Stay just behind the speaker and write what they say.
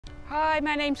Hi,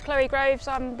 my name's Chloe Groves.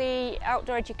 I'm the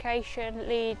Outdoor Education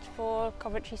Lead for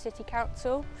Coventry City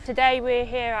Council. Today we're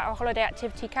here at our holiday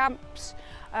activity camps.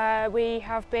 We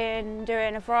have been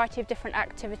doing a variety of different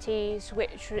activities,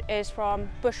 which is from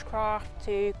bushcraft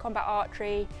to combat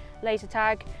archery, laser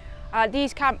tag.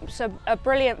 These camps are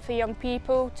brilliant for young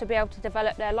people to be able to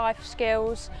develop their life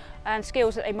skills and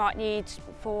skills that they might need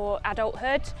for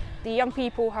adulthood. The young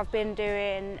people have been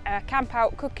doing camp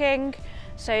out cooking,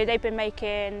 so they've been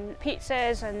making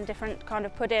pizzas and different kind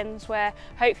of puddings where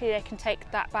hopefully they can take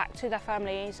that back to their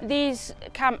families. These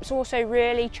camps also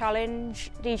really challenge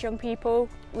these young people.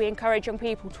 We encourage young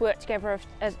people to work together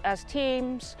as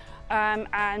teams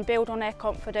and build on their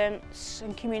confidence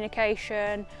and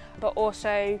communication, but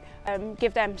also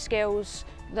give them skills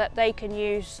that they can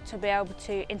use to be able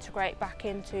to integrate back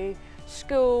into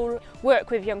school, work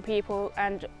with young people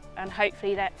and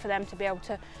hopefully for them to be able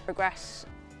to progress.